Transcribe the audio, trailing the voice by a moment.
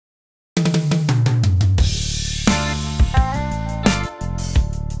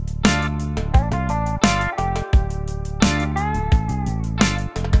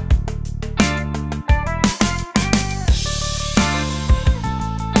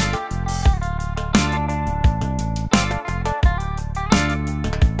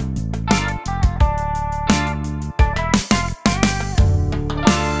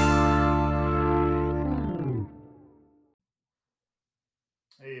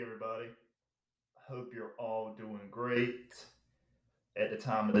Hey everybody, hope you're all doing great. At the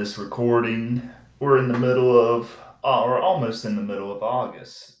time of this recording, we're in the middle of, or almost in the middle of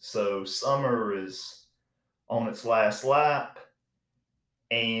August. So summer is on its last lap.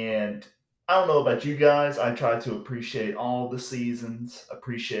 And I don't know about you guys, I try to appreciate all the seasons,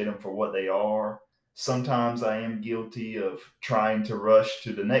 appreciate them for what they are. Sometimes I am guilty of trying to rush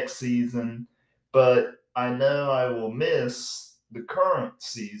to the next season, but I know I will miss the current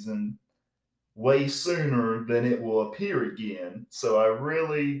season way sooner than it will appear again. So I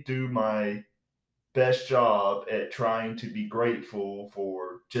really do my best job at trying to be grateful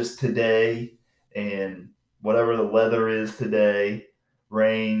for just today and whatever the weather is today,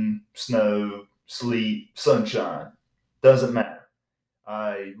 rain, snow, sleet, sunshine, doesn't matter.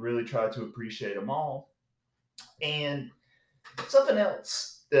 I really try to appreciate them all. And something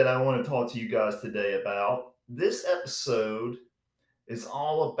else that I want to talk to you guys today about, this episode is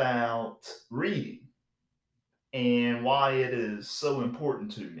all about reading and why it is so important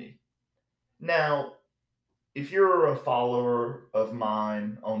to me. Now, if you're a follower of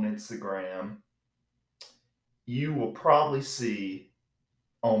mine on Instagram, you will probably see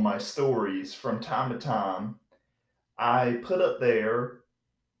on my stories from time to time, I put up there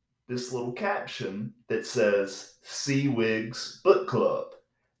this little caption that says C Wiggs Book Club.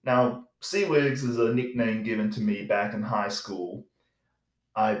 Now, C Wiggs is a nickname given to me back in high school.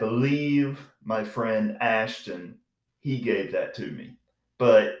 I believe my friend Ashton, he gave that to me.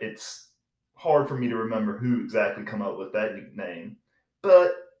 But it's hard for me to remember who exactly come up with that nickname.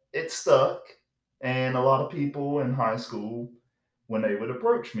 But it stuck. And a lot of people in high school, when they would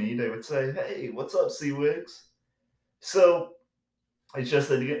approach me, they would say, "Hey, what's up, C Wiggs?" So it's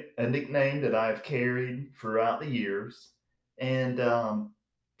just a nickname that I've carried throughout the years. And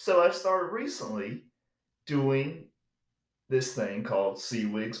so I've started recently doing this thing called C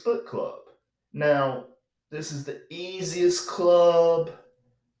Wiggs Book Club. Now, this is the easiest club,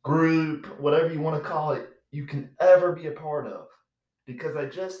 group, whatever you want to call it, you can ever be a part of because I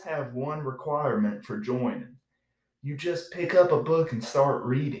just have one requirement for joining. You just pick up a book and start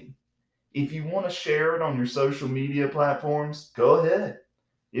reading. If you want to share it on your social media platforms, go ahead.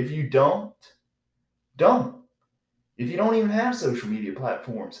 If you don't. If you don't even have social media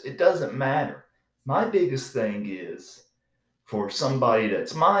platforms, it doesn't matter. My biggest thing is for somebody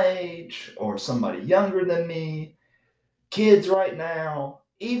that's my age or somebody younger than me, kids right now,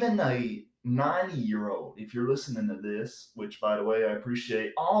 even a 90-year-old, if you're listening to this, which by the way, I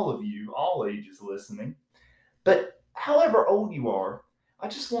appreciate all of you, all ages listening, but however old you are, I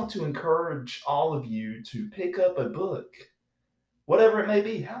just want to encourage all of you to pick up a book, whatever it may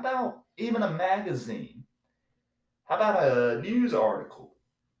be. How about even a magazine? How about a news article?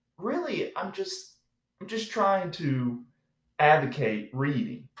 Really, I'm just trying to advocate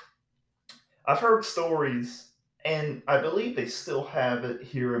reading. I've heard stories, and I believe they still have it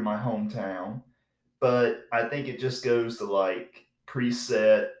here in my hometown, but I think it just goes to like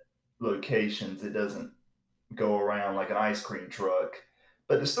preset locations. It doesn't go around like an ice cream truck.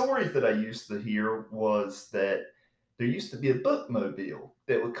 But the stories that I used to hear was that there used to be a bookmobile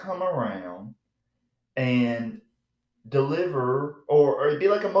that would come around and deliver, or it'd be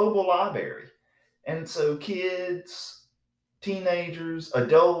like a mobile library. And so kids, teenagers,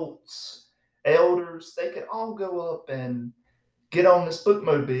 adults, elders, they could all go up and get on this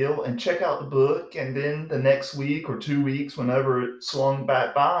bookmobile and check out the book. And then the next week or 2 weeks, whenever it swung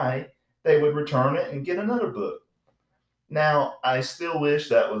back by, they would return it and get another book. Now, I still wish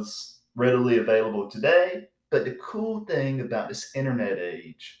that was readily available today, but the cool thing about this internet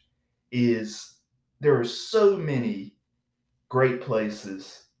age is there are so many great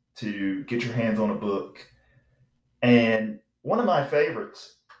places to get your hands on a book. And one of my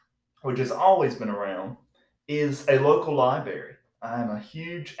favorites, which has always been around, is a local library. I'm a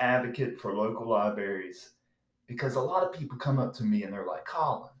huge advocate for local libraries because a lot of people come up to me and they're like,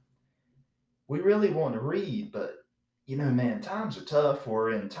 "Colin, we really want to read, but man, times are tough.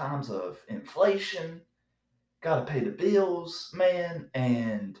 We're in times of inflation, got to pay the bills, man,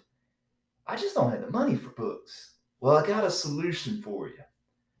 and I just don't have the money for books." Well, I got a solution for you.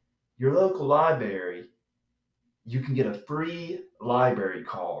 Your local library, you can get a free library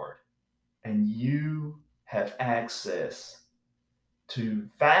card and you have access to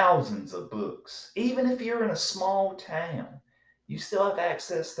thousands of books. Even if you're in a small town, you still have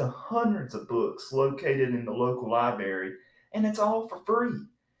access to hundreds of books located in the local library, and it's all for free.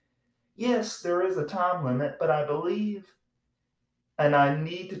 Yes, there is a time limit, but I believe, and I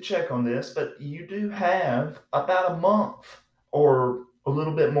need to check on this, but you do have about a month or a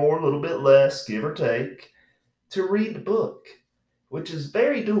little bit more, a little bit less, give or take, to read the book. which is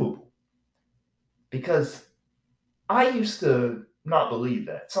very doable. Because I used to not believe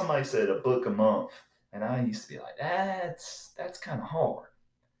that. Somebody said a book a month, and I used to be like, that's kind of hard.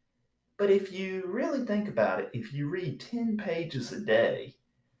 But if you really think about it, if you read 10 pages a day,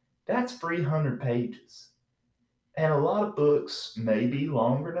 that's 300 pages. And a lot of books may be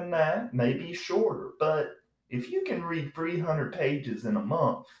longer than that, may be shorter, but if you can read 300 pages in a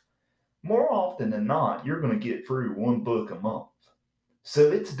month, more often than not, you're going to get through one book a month.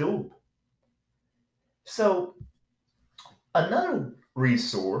 So it's doable. So another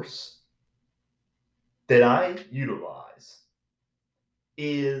resource that I utilize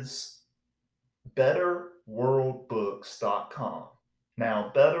is betterworldbooks.com.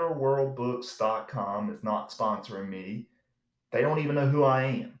 Now, betterworldbooks.com is not sponsoring me. They don't even know who I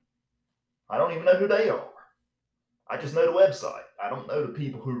am. I don't even know who they are. I just know the website. I don't know the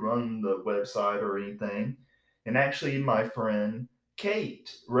people who run the website or anything. And actually, my friend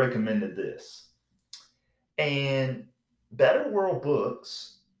Kate recommended this. And Better World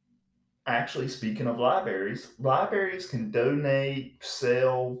Books, actually, speaking of libraries can donate,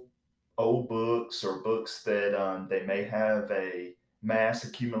 sell old books or books that they may have a mass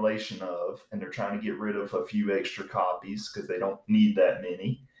accumulation of, and they're trying to get rid of a few extra copies because they don't need that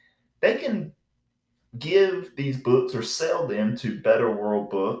many. They can give these books or sell them to Better World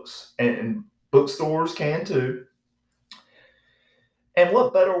Books, and bookstores can too. And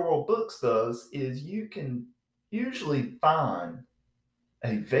what Better World Books does is you can usually find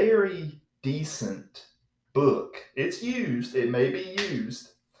a very decent book. It's used, it may be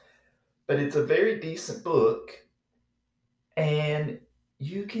used, but it's a very decent book, and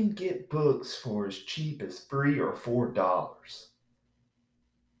you can get books for as cheap as $3 or $4.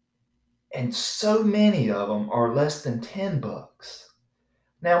 And so many of them are less than $10.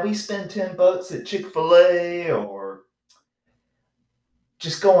 Now we spend $10 at Chick-fil-A or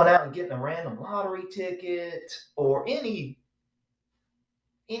just going out and getting a random lottery ticket or anything.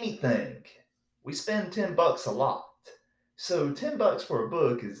 We spend $10 a lot. So $10 for a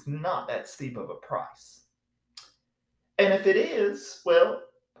book is not that steep of a price. And if it is, well,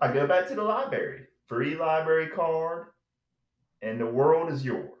 I go back to the library. Free library card, and the world is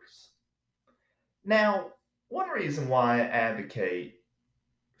yours. Now, one reason why I advocate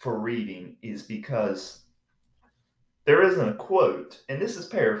for reading is because there isn't a quote, and this is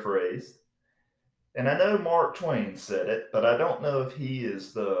paraphrased, and I know Mark Twain said it, but I don't know if he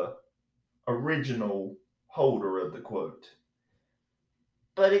is the original holder of the quote.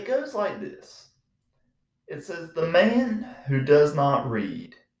 But it goes like this. It says, "The man who does not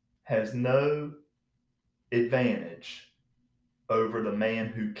read has no advantage over the man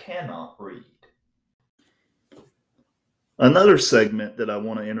who cannot read." Another segment that I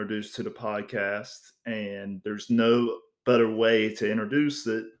want to introduce to the podcast, and there's no better way to introduce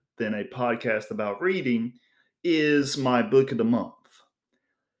it than a podcast about reading, is my book of the month.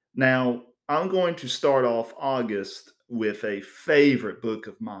 Now, I'm going to start off August with a favorite book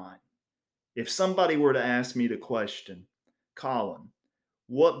of mine. If somebody were to ask me the question, Colin,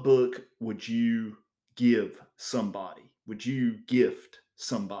 what book would you give somebody? Would you gift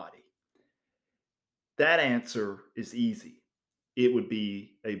somebody? That answer is easy. It would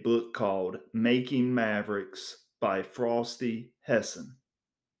be a book called Making Mavericks by Frosty Hessen.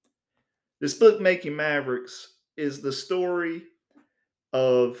 This book, Making Mavericks, is the story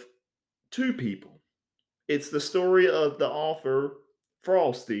of two people. It's the story of the author,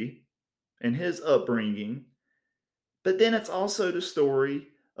 Frosty, and his upbringing, but then it's also the story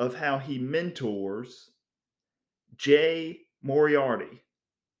of how he mentors Jay Moriarty,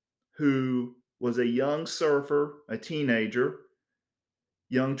 who was a young surfer, a teenager,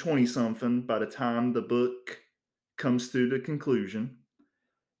 young 20-something by the time the book comes to the conclusion,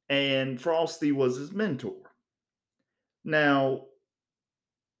 and Frosty was his mentor. Now,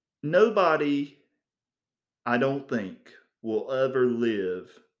 nobody, I don't think, will ever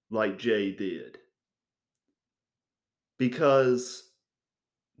live like Jay did, because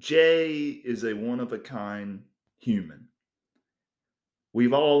Jay is a one-of-a-kind human.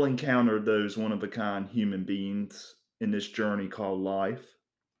 We've all encountered those one-of-a-kind human beings in this journey called life.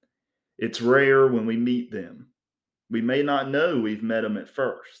 It's rare when we meet them. We may not know we've met them at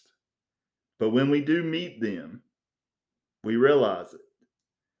first, but when we do meet them, we realize it.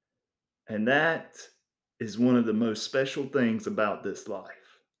 And that is one of the most special things about this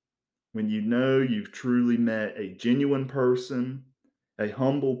life. When you know you've truly met a genuine person, a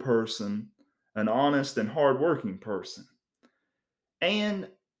humble person, an honest and hardworking person, and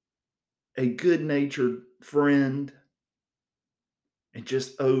a good-natured friend, and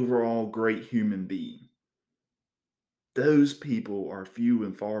just overall great human being. those people are few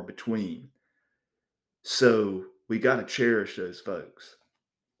and far between. So we got to cherish those folks.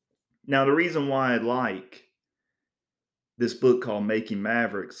 Now, the reason why I like this book called Making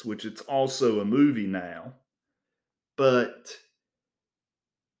Mavericks, which it's also a movie now, but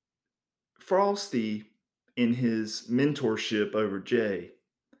Frosty, in his mentorship over Jay,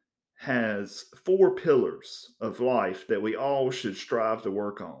 has 4 pillars of life that we all should strive to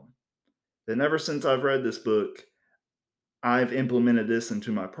work on. And ever since I've read this book, I've implemented this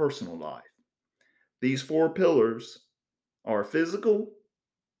into my personal life. These 4 pillars are physical,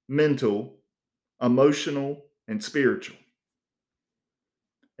 mental, emotional, and spiritual.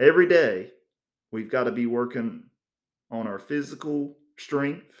 Every day, we've got to be working on our physical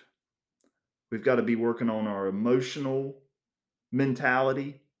strength. We've got to be working on our emotional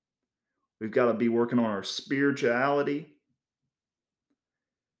mentality. We've got to be working on our spirituality.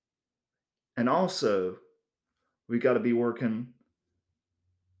 And also, we've got to be working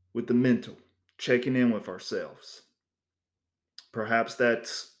with the mental, checking in with ourselves. Perhaps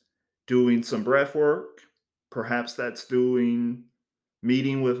that's doing some breath work. Perhaps that's doing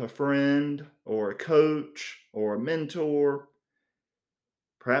meeting with a friend or a coach or a mentor.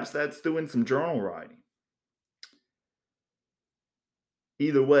 Perhaps that's doing some journal writing.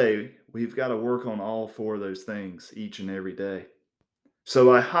 Either way, we've got to work on all 4 of those things each and every day.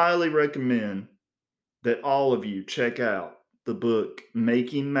 So I highly recommend that all of you check out the book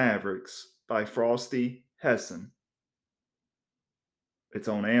Making Mavericks by Frosty Hessen. It's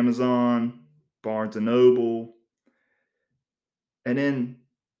on Amazon, Barnes and Noble, and then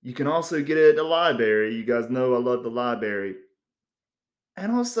you can also get it at the library. You guys know I love the library.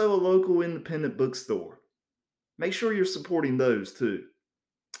 And also a local independent bookstore. Make sure you're supporting those too.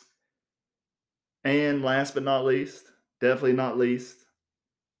 And last but not least, definitely not least,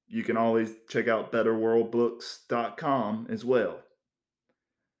 you can always check out betterworldbooks.com as well.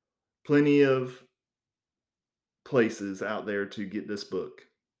 Plenty of places out there to get this book.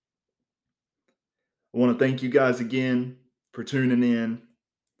 I want to thank you guys again for tuning in,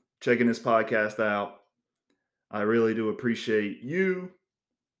 checking this podcast out. I really do appreciate you,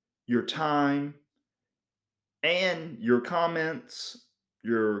 your time, and your comments,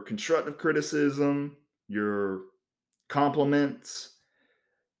 your constructive criticism, your compliments.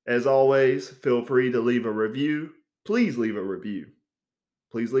 As always, feel free to leave a review. Please leave a review.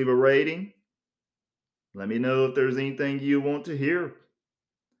 Please leave a rating. Let me know if there's anything you want to hear.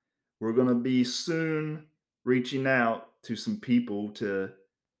 We're going to be soon reaching out to some people to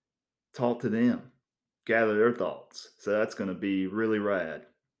talk to them, gather their thoughts. So that's going to be really rad.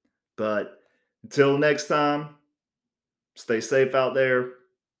 But until next time, stay safe out there,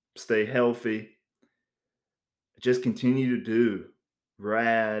 stay healthy, just continue to do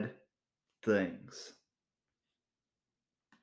rad things.